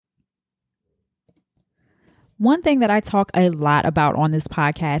One thing that I talk a lot about on this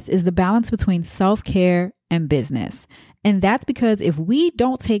podcast is the balance between self-care and business. And that's because if we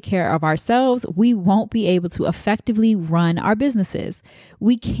don't take care of ourselves, we won't be able to effectively run our businesses.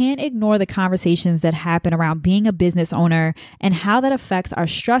 We can't ignore the conversations that happen around being a business owner and how that affects our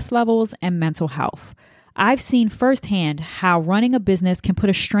stress levels and mental health. I've seen firsthand how running a business can put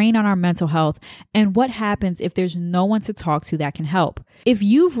a strain on our mental health and what happens if there's no one to talk to that can help. If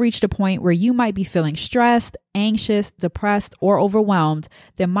you've reached a point where you might be feeling stressed, anxious, depressed, or overwhelmed,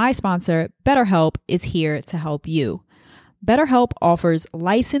 then my sponsor, BetterHelp, is here to help you. BetterHelp offers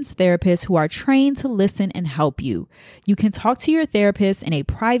licensed therapists who are trained to listen and help you. You can talk to your therapist in a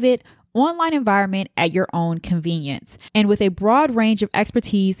private, online environment at your own convenience. And with a broad range of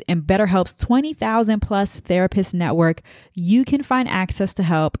expertise in BetterHelp's 20,000 plus therapist network, you can find access to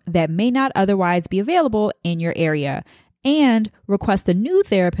help that may not otherwise be available in your area and request a new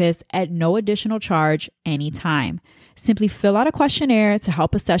therapist at no additional charge anytime. Simply fill out a questionnaire to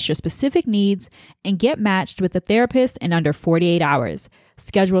help assess your specific needs and get matched with a therapist in under 48 hours.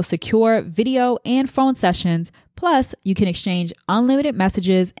 Schedule secure video and phone sessions. Plus, you can exchange unlimited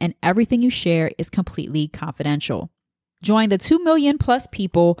messages and everything you share is completely confidential. Join the 2 million plus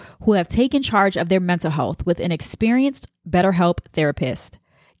people who have taken charge of their mental health with an experienced BetterHelp therapist.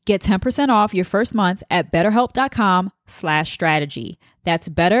 Get 10% off your first month at betterhelp.com/strategy. That's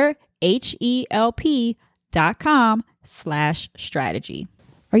betterhelp.com/strategy.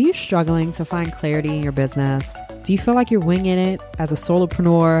 Are you struggling to find clarity in your business? Do you feel like you're winging it as a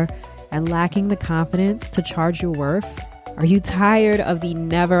solopreneur and lacking the confidence to charge your worth? Are you tired of the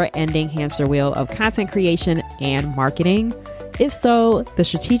never-ending hamster wheel of content creation and marketing? If so, the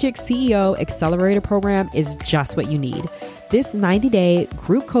Strategic CEO Accelerator Program is just what you need. This 90-day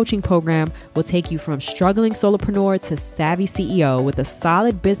group coaching program will take you from struggling solopreneur to savvy CEO with a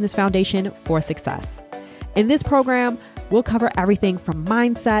solid business foundation for success. In this program, we'll cover everything from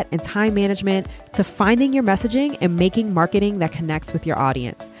mindset and time management to finding your messaging and making marketing that connects with your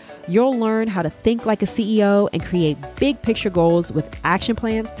audience. You'll learn how to think like a CEO and create big picture goals with action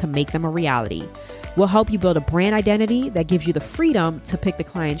plans to make them a reality. We'll help you build a brand identity that gives you the freedom to pick the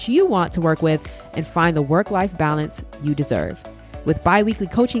clients you want to work with and find the work-life balance you deserve. With bi-weekly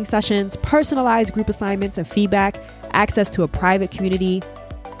coaching sessions, personalized group assignments and feedback, access to a private community,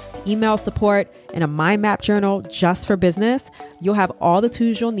 email support, and a mind map journal just for business, you'll have all the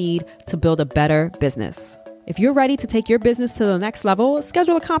tools you'll need to build a better business. If you're ready to take your business to the next level,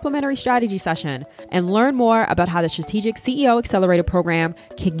 schedule a complimentary strategy session and learn more about how the Strategic CEO Accelerator Program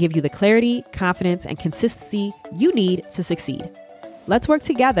can give you the clarity, confidence, and consistency you need to succeed. Let's work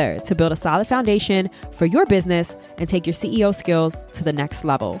together to build a solid foundation for your business and take your CEO skills to the next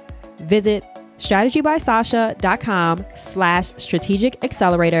level. Visit strategybysasha.com/strategic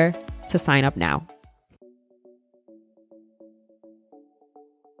accelerator to sign up now.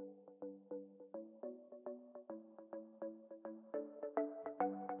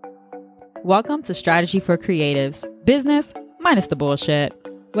 Welcome to Strategy for Creatives, business minus the bullshit.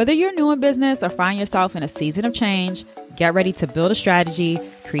 Whether you're new in business or find yourself in a season of change, get ready to build a strategy,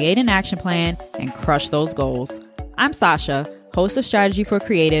 create an action plan, and crush those goals. I'm Sasha, host of Strategy for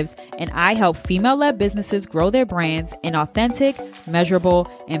Creatives, and I help female-led businesses grow their brands in authentic, measurable,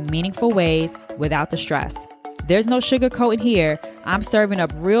 and meaningful ways without the stress. There's no sugarcoating here. I'm serving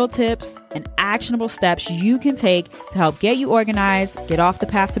up real tips and actionable steps you can take to help get you organized, get off the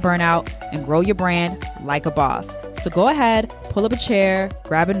path to burnout, and grow your brand like a boss. So go ahead, pull up a chair,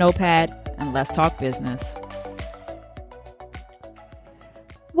 grab a notepad, and let's talk business.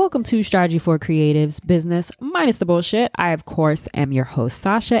 Welcome to Strategy for Creatives, business minus the bullshit. I, of course, am your host,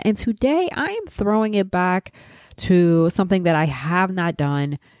 Sasha, and today I am throwing it back to something that I have not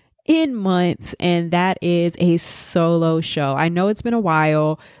done in months, and that is a solo show. I know it's been a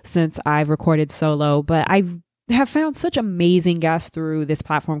while since I've recorded solo, but I have found such amazing guests through this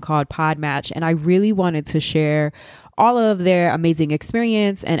platform called Podmatch, and I really wanted to share all of their amazing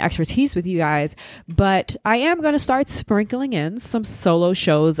experience and expertise with you guys. But I am going to start sprinkling in some solo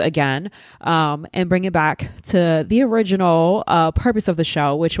shows again, and bring it back to the original purpose of the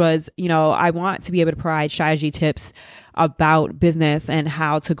show, which was, I want to be able to provide strategy tips about business and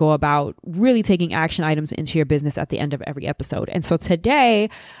how to go about really taking action items into your business at the end of every episode. And so today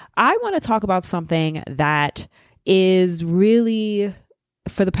I want to talk about something that is really,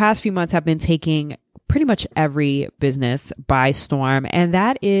 for the past few months, have been taking pretty much every business by storm. And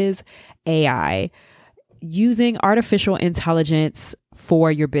that is AI, using artificial intelligence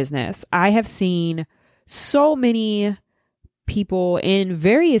for your business. I have seen so many people in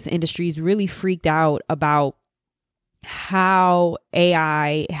various industries really freaked out about how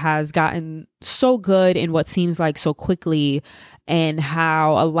AI has gotten so good in what seems like so quickly, and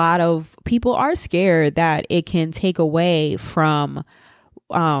how a lot of people are scared that it can take away from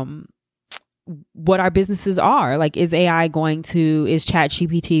um, what our businesses are. Like, is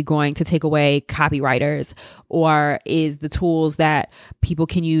ChatGPT going to take away copywriters, or is the tools that people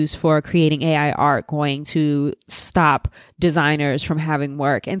can use for creating AI art going to stop designers from having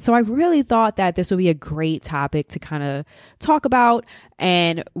work? And so I really thought that this would be a great topic to kind of talk about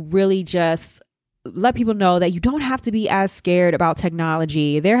and really just let people know that you don't have to be as scared about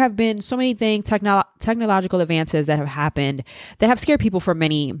technology. There have been so many things, technological advances that have happened that have scared people for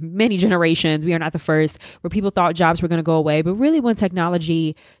many, many generations. We are not the first, where people thought jobs were going to go away. But really, when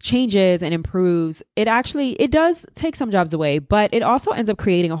technology changes and improves, it does take some jobs away, but it also ends up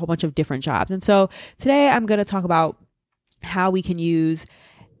creating a whole bunch of different jobs. And so today I'm going to talk about how we can use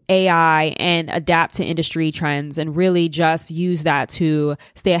AI and adapt to industry trends and really just use that to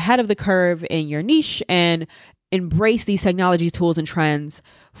stay ahead of the curve in your niche and embrace these technology tools and trends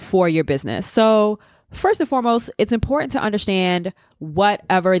for your business. So first and foremost, it's important to understand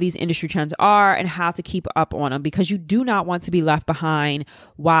whatever these industry trends are and how to keep up on them, because you do not want to be left behind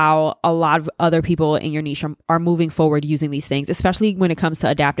while a lot of other people in your niche are moving forward using these things, especially when it comes to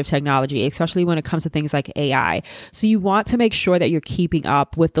adaptive technology, especially when it comes to things like AI. So you want to make sure that you're keeping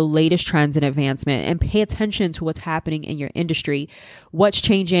up with the latest trends and advancement, and pay attention to what's happening in your industry, what's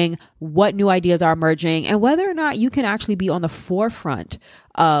changing, what new ideas are emerging, and whether or not you can actually be on the forefront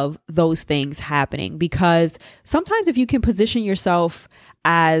of those things happening. Because sometimes if you can position yourself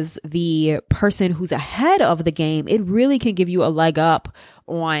as the person who's ahead of the game, it really can give you a leg up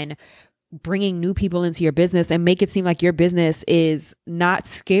on bringing new people into your business and make it seem like your business is not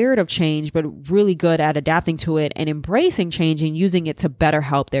scared of change, but really good at adapting to it and embracing change and using it to better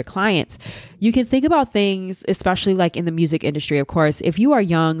help their clients. You can think about things, especially like in the music industry. Of course, if you are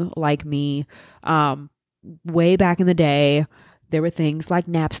young like me, way back in the day, there were things like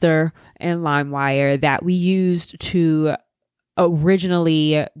Napster and LimeWire that we used to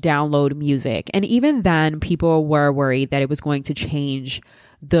originally download music. And even then, people were worried that it was going to change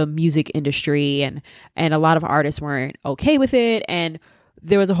the music industry, and a lot of artists weren't okay with it. And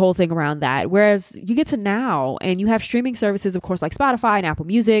there was a whole thing around that. Whereas you get to now, and you have streaming services, of course, like Spotify and Apple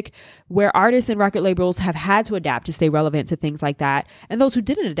Music, where artists and record labels have had to adapt to stay relevant to things like that. And those who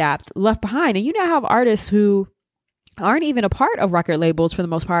didn't adapt left behind. And you now have artists who aren't even a part of record labels for the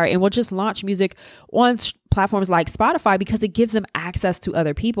most part, and will just launch music on platforms like Spotify because it gives them access to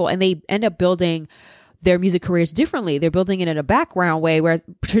other people, and they end up building their music careers differently. They're building it in a background way, whereas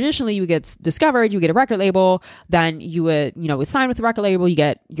traditionally you would get discovered, you get a record label, then you would sign with the record label, you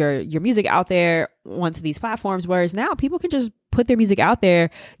get your music out there onto these platforms. Whereas now people can just put their music out there,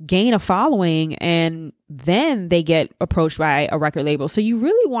 gain a following, and then they get approached by a record label. So you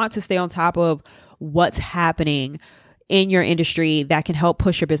really want to stay on top of what's happening in your industry that can help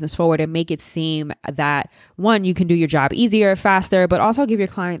push your business forward and make it seem that, one, you can do your job easier, faster, but also give your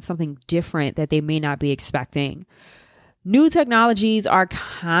clients something different that they may not be expecting. New technologies are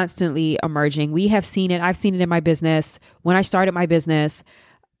constantly emerging. We have seen it. I've seen it in my business. When I started my business,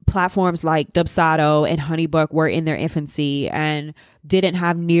 platforms like Dubsado and Honeybook were in their infancy and didn't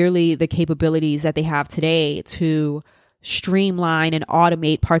have nearly the capabilities that they have today to streamline and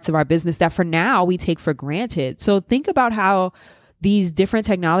automate parts of our business that for now we take for granted. So think about how these different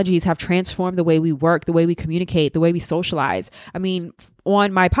technologies have transformed the way we work, the way we communicate, the way we socialize. I mean,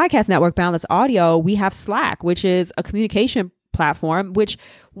 on my podcast network, Boundless Audio, we have Slack, which is a communication platform, which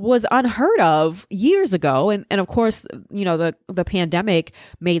was unheard of years ago. And of course, the pandemic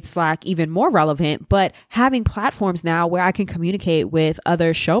made Slack even more relevant, but having platforms now where I can communicate with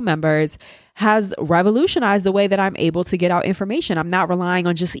other show members has revolutionized the way that I'm able to get out information. I'm not relying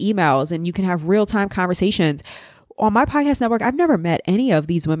on just emails, and you can have real-time conversations. On my podcast network, I've never met any of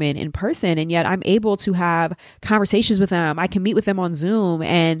these women in person, and yet I'm able to have conversations with them. I can meet with them on Zoom,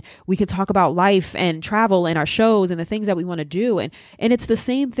 and we can talk about life and travel and our shows and the things that we want to do. And it's the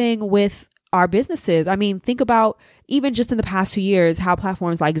same thing with our businesses. I mean, think about even just in the past 2 years, how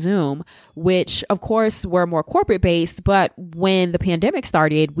platforms like Zoom, which of course were more corporate based, but when the pandemic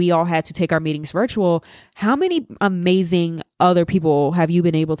started, we all had to take our meetings virtual. How many amazing other people have you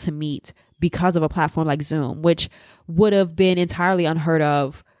been able to meet because of a platform like Zoom, which would have been entirely unheard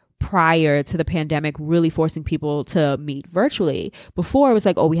of prior to the pandemic really forcing people to meet virtually? Before it was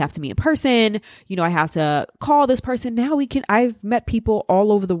like, oh, we have to meet in person. I have to call this person. Now I've met people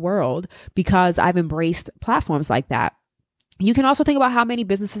all over the world because I've embraced platforms like that. You can also think about how many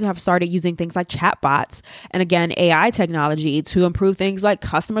businesses have started using things like chatbots and, again, AI technology to improve things like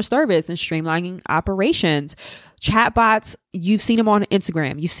customer service and streamlining operations. Chatbots, you've seen them on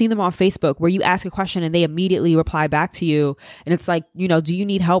Instagram, you've seen them on Facebook, where you ask a question and they immediately reply back to you. And it's like, do you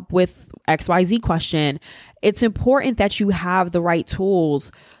need help with XYZ question? It's important that you have the right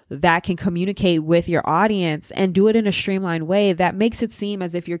tools that can communicate with your audience and do it in a streamlined way that makes it seem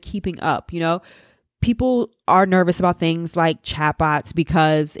as if you're keeping up. People are nervous about things like chatbots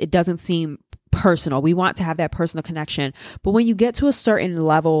because it doesn't seem personal. We want to have that personal connection. But when you get to a certain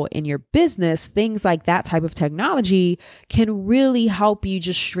level in your business, things like that type of technology can really help you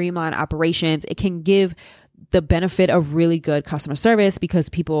just streamline operations. It can give the benefit of really good customer service because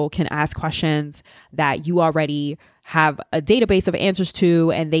people can ask questions that you already have a database of answers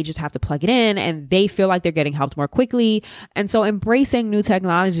to, and they just have to plug it in and they feel like they're getting helped more quickly. And so embracing new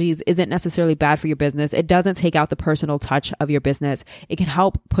technologies isn't necessarily bad for your business. It doesn't take out the personal touch of your business. It can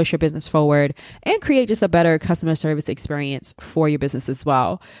help push your business forward and create just a better customer service experience for your business as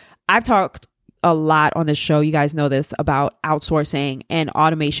well. I've talked a lot on this show, you guys know this, about outsourcing and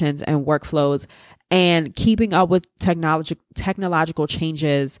automations and workflows and keeping up with technological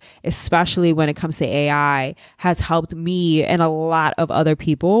changes, especially when it comes to AI, has helped me and a lot of other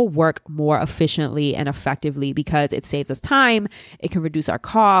people work more efficiently and effectively because it saves us time, it can reduce our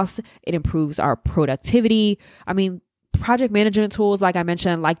costs, it improves our productivity. Project management tools, like I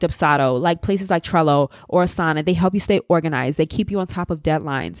mentioned, like Dubsado, like places like Trello or Asana, they help you stay organized. They keep you on top of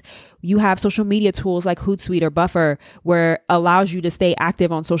deadlines. You have social media tools like Hootsuite or Buffer, where it allows you to stay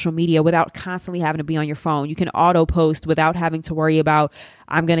active on social media without constantly having to be on your phone. You can auto post without having to worry about,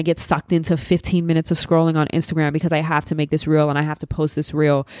 I'm going to get sucked into 15 minutes of scrolling on Instagram because I have to make this reel and I have to post this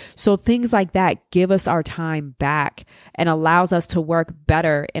reel. So things like that give us our time back and allows us to work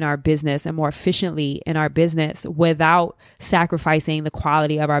better in our business and more efficiently in our business without sacrificing the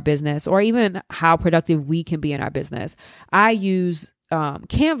quality of our business or even how productive we can be in our business. I use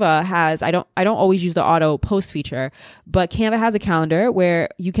Canva has, I don't always use the auto post feature, but Canva has a calendar where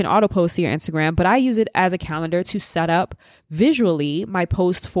you can auto post to your Instagram, but I use it as a calendar to set up visually my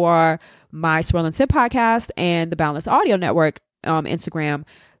post for my Swirl and Sip podcast and the Boundless Audio Network Instagram.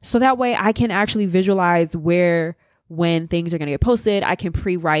 So that way I can actually visualize when things are going to get posted. I can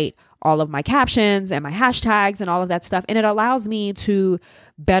pre-write all of my captions and my hashtags and all of that stuff. And it allows me to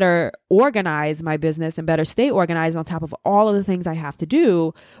better organize my business and better stay organized on top of all of the things I have to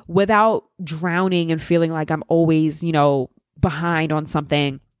do without drowning and feeling like I'm always, behind on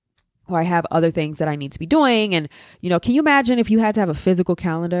something, or I have other things that I need to be doing. And, can you imagine if you had to have a physical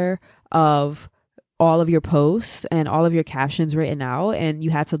calendar of all of your posts and all of your captions written out and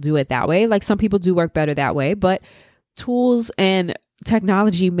you had to do it that way? Like, some people do work better that way, but tools and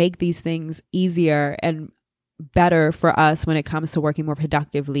technology make these things easier and better for us when it comes to working more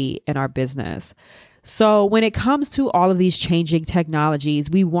productively in our business. So when it comes to all of these changing technologies,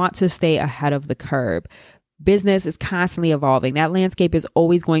 we want to stay ahead of the curve. Business is constantly evolving. That landscape is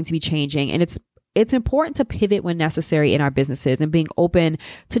always going to be changing, and it's important to pivot when necessary in our businesses and being open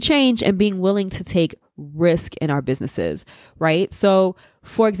to change and being willing to take risk in our businesses, right? So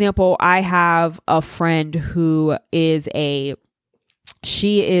for example, I have a friend who is a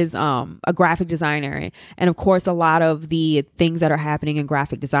graphic designer. And of course, a lot of the things that are happening in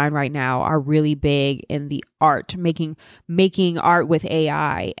graphic design right now are really big in the art, making art with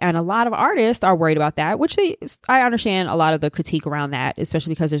AI. And a lot of artists are worried about that, which I understand a lot of the critique around that,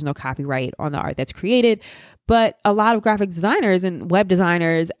 especially because there's no copyright on the art that's created. But a lot of graphic designers and web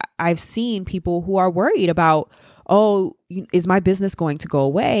designers, I've seen people who are worried about, is my business going to go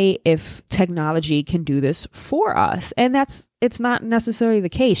away if technology can do this for us? And it's not necessarily the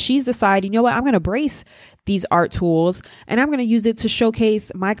case. She's decided, I'm going to embrace these art tools and I'm going to use it to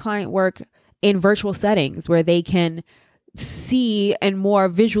showcase my client work in virtual settings where they can see and more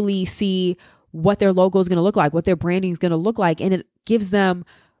visually see what their logo is going to look like, what their branding is going to look like. And it gives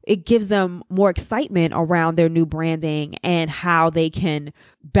them more excitement around their new branding and how they can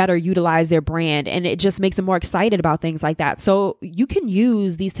better utilize their brand. And it just makes them more excited about things like that. So you can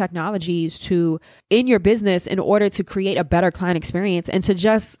use these technologies in your business in order to create a better client experience and to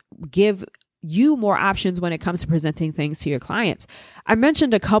just give you more options when it comes to presenting things to your clients. I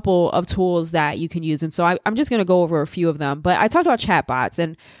mentioned a couple of tools that you can use. And so I'm just going to go over a few of them, but I talked about chatbots,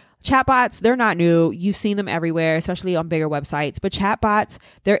 and chatbots, they're not new. You've seen them everywhere, especially on bigger websites. But chatbots,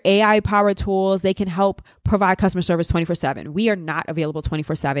 they're AI-powered tools. They can help provide customer service 24/7. We are not available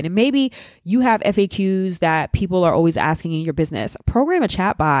 24/7. And maybe you have FAQs that people are always asking in your business. Program a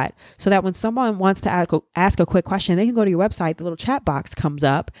chatbot so that when someone wants to ask a quick question, they can go to your website, the little chat box comes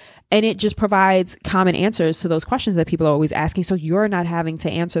up, and it just provides common answers to those questions that people are always asking. So you're not having to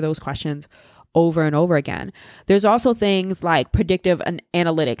answer those questions over and over again. There's also things like predictive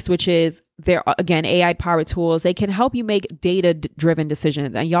analytics, which is they're again AI powered tools. They can help you make data driven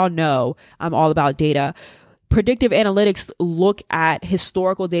decisions. And y'all know I'm all about data. Predictive analytics look at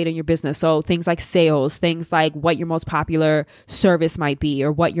historical data in your business. So things like sales, things like what your most popular service might be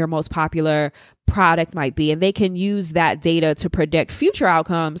or what your most popular product might be. And they can use that data to predict future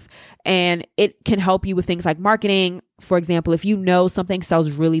outcomes. And it can help you with things like marketing. For example, if you know something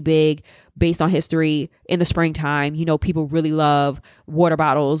sells really big based on history in the springtime, you know, people really love water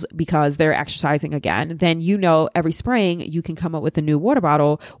bottles because they're exercising again, then you know every spring you can come up with a new water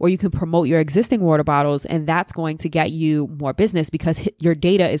bottle, or you can promote your existing water bottles, and that's going to get you more business because your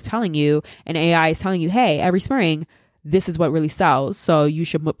data is telling you, and AI is telling you, hey, every spring, this is what really sells. So you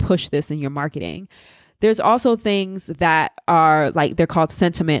should push this in your marketing. There's also things that are like, they're called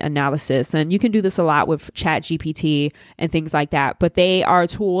sentiment analysis. And you can do this a lot with ChatGPT and things like that. But they are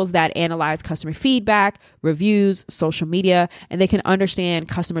tools that analyze customer feedback, reviews, social media, and they can understand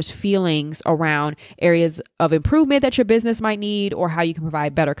customers' feelings around areas of improvement that your business might need or how you can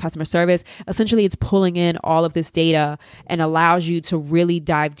provide better customer service. Essentially, it's pulling in all of this data and allows you to really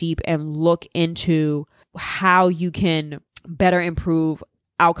dive deep and look into how you can better improve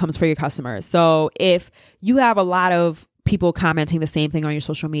outcomes for your customers. So if you have a lot of people commenting the same thing on your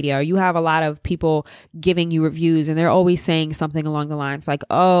social media, or you have a lot of people giving you reviews and they're always saying something along the lines like,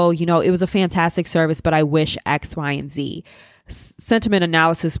 oh, you know, it was a fantastic service, but I wish X, Y, and Z. Sentiment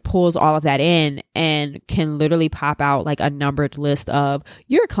analysis pulls all of that in and can literally pop out like a numbered list of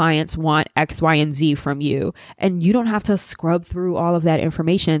your clients want X, Y, and Z from you. And you don't have to scrub through all of that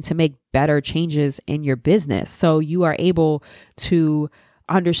information to make better changes in your business. So you are able to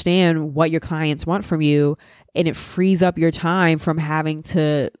understand what your clients want from you, and it frees up your time from having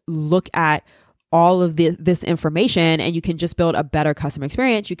to look at all of this information, and you can just build a better customer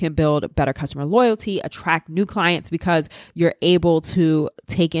experience. You can build better customer loyalty, attract new clients because you're able to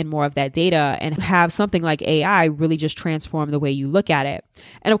take in more of that data and have something like AI really just transform the way you look at it.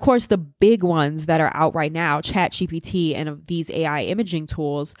 And of course, the big ones that are out right now, ChatGPT and these AI imaging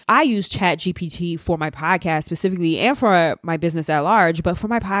tools. I use ChatGPT for my podcast specifically and for my business at large, but for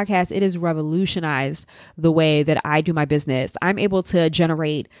my podcast, it has revolutionized the way that I do my business. I'm able to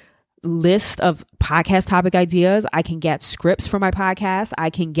generate list of podcast topic ideas. I can get scripts for my podcast.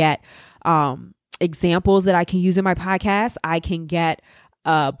 I can get examples that I can use in my podcast. I can get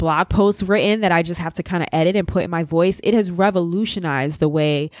blog posts written that I just have to kind of edit and put in my voice. It has revolutionized the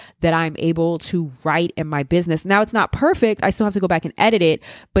way that I'm able to write in my business. Now, it's not perfect. I still have to go back and edit it,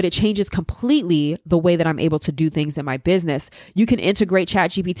 but it changes completely the way that I'm able to do things in my business. You can integrate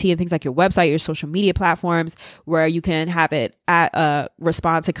ChatGPT in things like your website, your social media platforms, where you can have it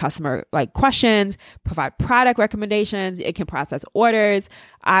respond to customer like questions, provide product recommendations. It can process orders.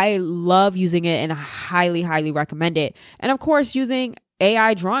 I love using it and highly, highly recommend it. And of course, using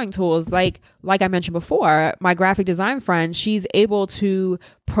AI drawing tools, like I mentioned before, my graphic design friend, she's able to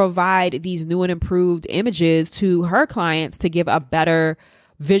provide these new and improved images to her clients to give a better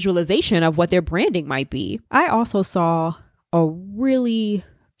visualization of what their branding might be. I also saw a really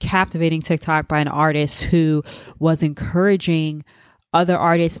captivating TikTok by an artist who was encouraging other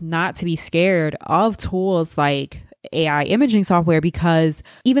artists not to be scared of tools like AI imaging software, because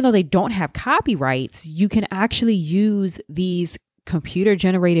even though they don't have copyrights, you can actually use these computer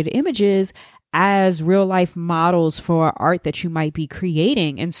generated images as real life models for art that you might be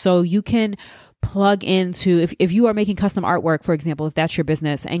creating. And so you can plug into, if you are making custom artwork, for example, if that's your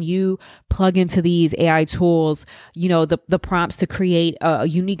business and you plug into these AI tools, you know, the prompts to create a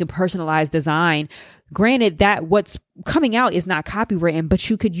unique and personalized design. Granted that what's coming out is not copywritten, but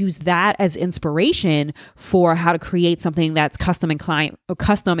you could use that as inspiration for how to create something that's custom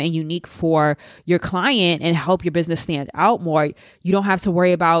and unique for your client and help your business stand out more. You don't have to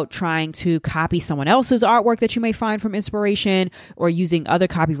worry about trying to copy someone else's artwork that you may find from inspiration or using other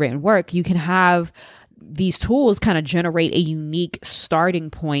copywritten work. You can have these tools kind of generate a unique starting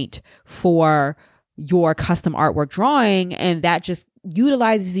point for your custom artwork drawing, and that just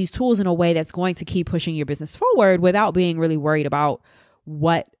utilizes these tools in a way that's going to keep pushing your business forward without being really worried about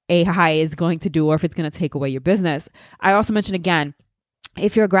what AI is going to do or if it's going to take away your business. I also mentioned again,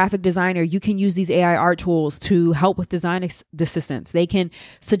 if you're a graphic designer, you can use these AI art tools to help with design assistance. They can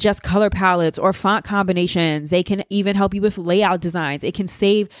suggest color palettes or font combinations. They can even help you with layout designs. It can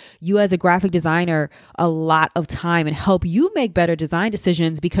save you as a graphic designer a lot of time and help you make better design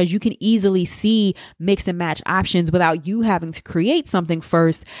decisions because you can easily see mix and match options without you having to create something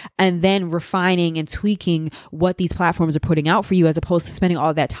first and then refining and tweaking what these platforms are putting out for you, as opposed to spending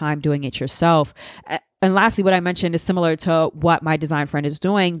all that time doing it yourself. And lastly, what I mentioned is similar to what my design friend is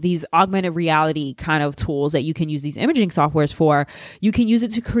doing. These augmented reality kind of tools that you can use these imaging softwares for, you can use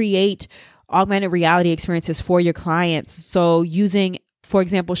it to create augmented reality experiences for your clients. So using, for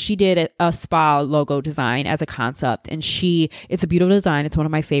example, she did a spa logo design as a concept, and it's a beautiful design. It's one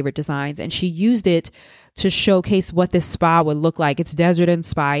of my favorite designs. And she used it to showcase what this spa would look like. It's desert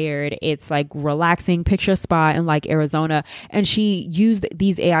inspired. It's like relaxing, picture spa in like Arizona. And she used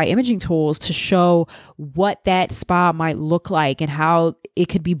these AI imaging tools to show what that spa might look like and how it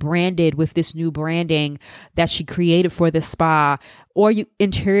could be branded with this new branding that she created for this spa. Or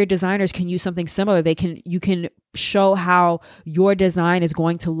interior designers can use something similar. You can show how your design is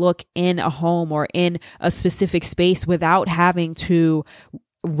going to look in a home or in a specific space without having to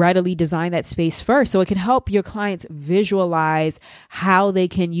readily design that space first. So it can help your clients visualize how they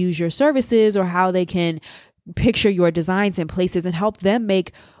can use your services or how they can picture your designs in places and help them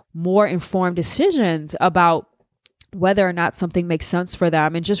make more informed decisions about whether or not something makes sense for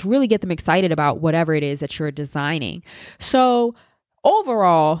them, and just really get them excited about whatever it is that you're designing. So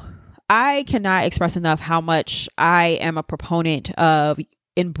overall, I cannot express enough how much I am a proponent of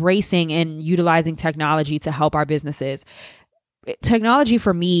embracing and utilizing technology to help our businesses. Technology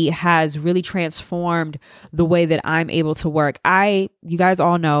for me has really transformed the way that I'm able to work. You guys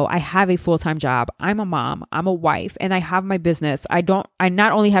all know I have a full-time job. I'm a mom, I'm a wife, and I have my business. I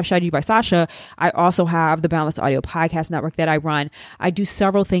not only have Strategy by Sasha, I also have the Balanced Audio Podcast Network that I run. I do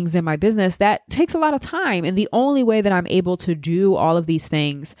several things in my business that takes a lot of time. And the only way that I'm able to do all of these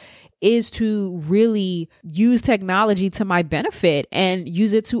things is to really use technology to my benefit and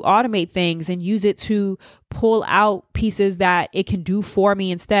use it to automate things and use it to pull out pieces that it can do for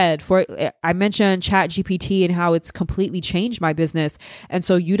me instead. I mentioned ChatGPT and how it's completely changed my business. And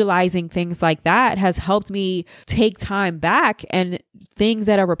so utilizing things like that has helped me take time back, and things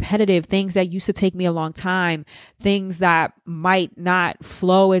that are repetitive, things that used to take me a long time, things that might not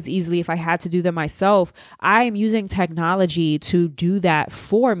flow as easily if I had to do them myself. I am using technology to do that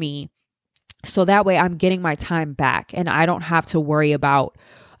for me. So that way I'm getting my time back and I don't have to worry about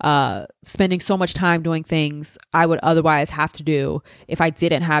spending so much time doing things I would otherwise have to do if I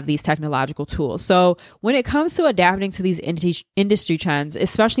didn't have these technological tools. So when it comes to adapting to these industry trends,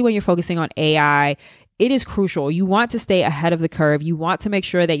 especially when you're focusing on AI, it is crucial. You want to stay ahead of the curve. You want to make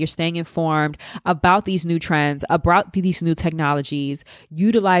sure that you're staying informed about these new trends, about these new technologies,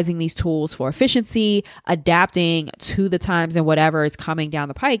 utilizing these tools for efficiency, adapting to the times and whatever is coming down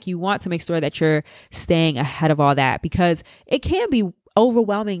the pike. You want to make sure that you're staying ahead of all that, because it can be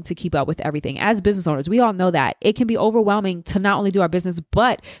overwhelming to keep up with everything. As business owners, we all know that it can be overwhelming to not only do our business,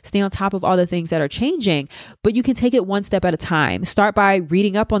 but stay on top of all the things that are changing. But you can take it one step at a time. Start by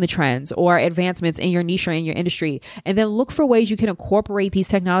reading up on the trends or advancements in your niche or in your industry, and then look for ways you can incorporate these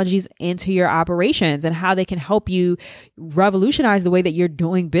technologies into your operations and how they can help you revolutionize the way that you're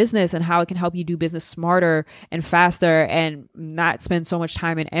doing business and how it can help you do business smarter and faster and not spend so much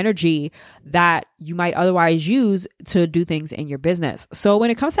time and energy that you might otherwise use to do things in your business. So when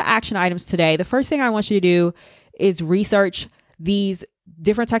it comes to action items today, the first thing I want you to do is research these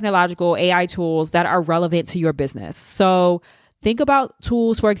different technological AI tools that are relevant to your business. So think about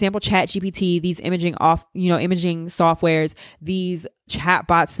tools, for example, ChatGPT, these imaging softwares, these chat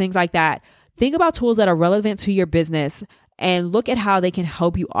bots, things like that. Think about tools that are relevant to your business and look at how they can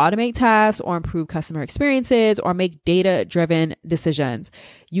help you automate tasks or improve customer experiences or make data-driven decisions.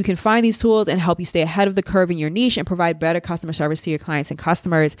 You can find these tools and help you stay ahead of the curve in your niche and provide better customer service to your clients and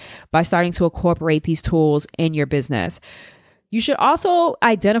customers by starting to incorporate these tools in your business. You should also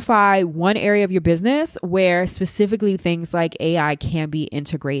identify one area of your business where specifically things like AI can be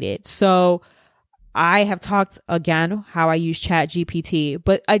integrated. So I have talked again how I use ChatGPT,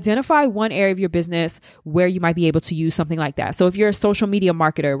 but identify one area of your business where you might be able to use something like that. So if you're a social media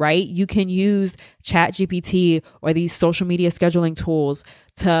marketer, right, you can use ChatGPT or these social media scheduling tools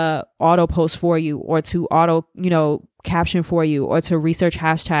to auto post for you or to auto, caption for you or to research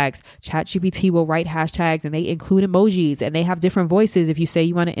hashtags. ChatGPT will write hashtags and they include emojis and they have different voices. If you say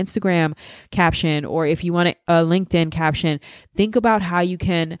you want an Instagram caption or if you want a LinkedIn caption, think about how you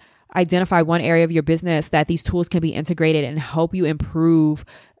can identify one area of your business that these tools can be integrated and help you improve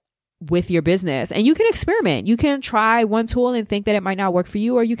with your business. And you can experiment. You can try one tool and think that it might not work for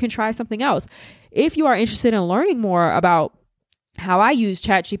you, or you can try something else. If you are interested in learning more about how I use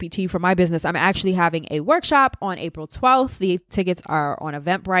ChatGPT for my business, I'm actually having a workshop on April 12th. The tickets are on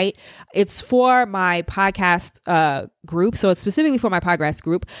Eventbrite. It's for my podcast group. So it's specifically for my podcast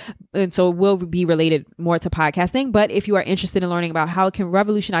group. And so it will be related more to podcasting. But if you are interested in learning about how it can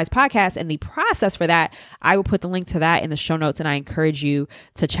revolutionize podcasts and the process for that, I will put the link to that in the show notes. And I encourage you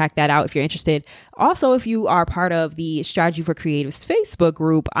to check that out if you're interested. Also, if you are part of the Strategy for Creatives Facebook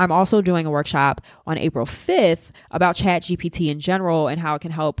group, I'm also doing a workshop on April 5th about ChatGPT in general and how it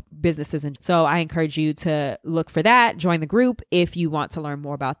can help businesses. And so I encourage you to look for that, join the group if you want to learn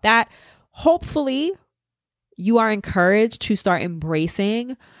more about that. Hopefully, you are encouraged to start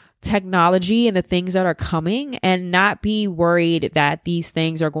embracing technology and the things that are coming and not be worried that these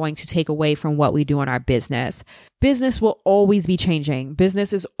things are going to take away from what we do in our business. Business will always be changing.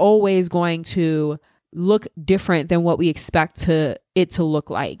 Business is always going to look different than what we expect it to look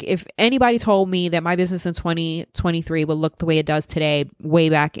like. If anybody told me that my business in 2023 would look the way it does today, way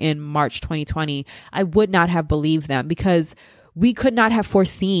back in March 2020, I would not have believed them, because we could not have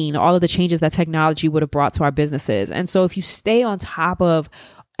foreseen all of the changes that technology would have brought to our businesses. And so if you stay on top of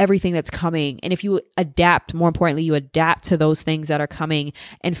everything that's coming, and if you adapt, more importantly, you adapt to those things that are coming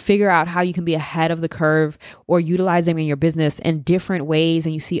and figure out how you can be ahead of the curve or utilize them in your business in different ways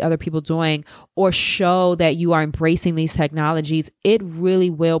and you see other people doing, or show that you are embracing these technologies, it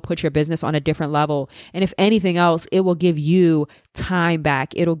really will put your business on a different level. And if anything else, it will give you time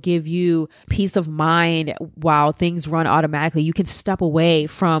back. It'll give you peace of mind while things run automatically. You can step away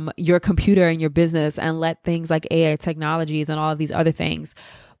from your computer and your business and let things like AI technologies and all of these other things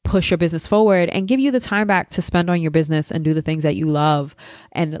push your business forward and give you the time back to spend on your business and do the things that you love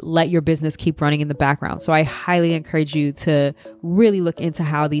and let your business keep running in the background. So I highly encourage you to really look into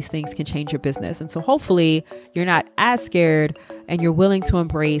how these things can change your business. And so hopefully you're not as scared and you're willing to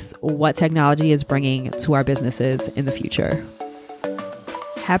embrace what technology is bringing to our businesses in the future.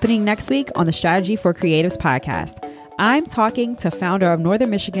 Happening next week on the Strategy for Creatives podcast, I'm talking to founder of Northern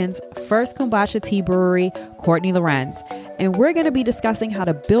Michigan's first kombucha tea brewery, Courtney Lorenz, and we're going to be discussing how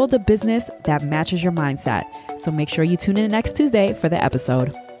to build a business that matches your mindset. So make sure you tune in next Tuesday for the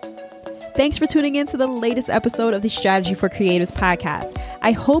episode. Thanks for tuning in to the latest episode of the Strategy for Creatives podcast.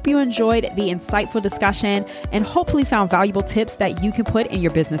 I hope you enjoyed the insightful discussion and hopefully found valuable tips that you can put in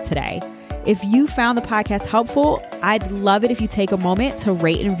your business today. If you found the podcast helpful, I'd love it if you take a moment to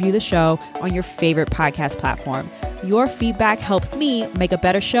rate and review the show on your favorite podcast platform. Your feedback helps me make a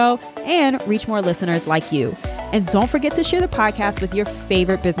better show and reach more listeners like you. And don't forget to share the podcast with your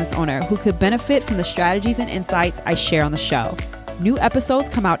favorite business owner who could benefit from the strategies and insights I share on the show. New episodes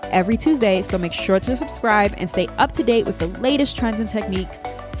come out every Tuesday, so make sure to subscribe and stay up to date with the latest trends and techniques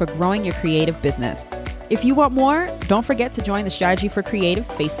for growing your creative business. If you want more, don't forget to join the Strategy for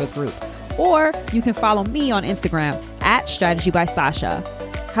Creatives Facebook group, or you can follow me on Instagram at Strategy by Sasha.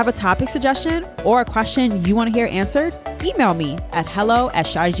 Have a topic suggestion or a question you want to hear answered? Email me at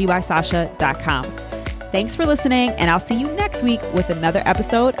hello@strategybysasha.com. Thanks for listening, and I'll see you next week with another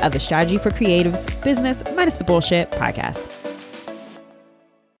episode of the Strategy for Creatives Business Minus the Bullshit podcast.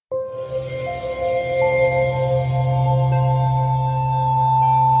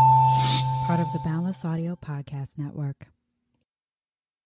 Part of the Boundless Audio Podcast Network.